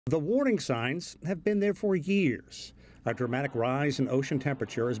The warning signs have been there for years. A dramatic rise in ocean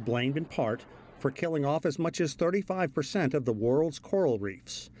temperature is blamed in part for killing off as much as 35% of the world's coral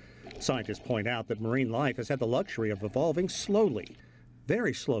reefs. Scientists point out that marine life has had the luxury of evolving slowly,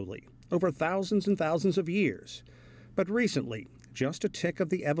 very slowly, over thousands and thousands of years. But recently, just a tick of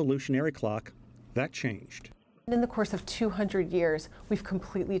the evolutionary clock, that changed. In the course of 200 years, we've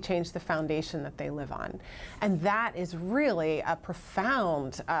completely changed the foundation that they live on. And that is really a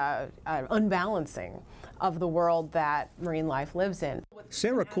profound unbalancing of the world that marine life lives in.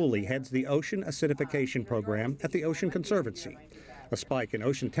 Sarah Cooley heads the Ocean Acidification Program at the Ocean Conservancy. A spike in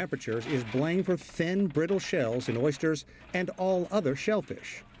ocean temperatures is blamed for thin, brittle shells in oysters and all other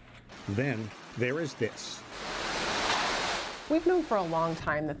shellfish. Then there is this. We've known for a long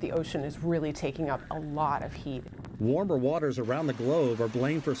time that the ocean is really taking up a lot of heat. Warmer waters around the globe are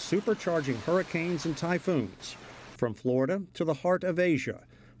blamed for supercharging hurricanes and typhoons, from Florida to the heart of Asia,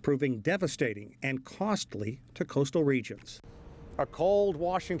 proving devastating and costly to coastal regions. A cold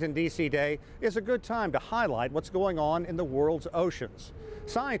Washington, D.C. day is a good time to highlight what's going on in the world's oceans.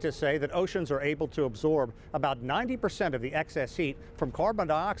 Scientists say that oceans are able to absorb about 90% of the excess heat from carbon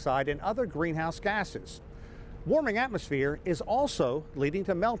dioxide and other greenhouse gases. Warming atmosphere is also leading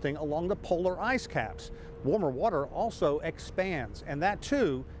to melting along the polar ice caps. Warmer water also expands, and that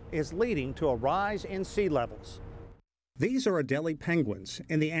too is leading to a rise in sea levels. These are Adelie penguins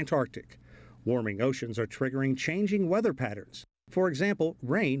in the Antarctic. Warming oceans are triggering changing weather patterns. For example,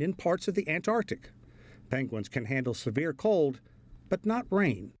 rain in parts of the Antarctic. Penguins can handle severe cold, but not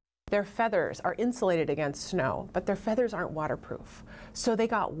rain. Their feathers are insulated against snow, but their feathers aren't waterproof. So they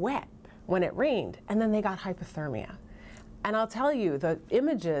got wet when it rained, and then they got hypothermia. And I'll tell you, the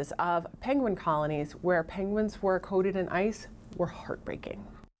images of penguin colonies where penguins were coated in ice were heartbreaking.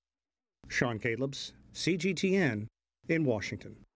 Sean Caleb's, CGTN in Washington.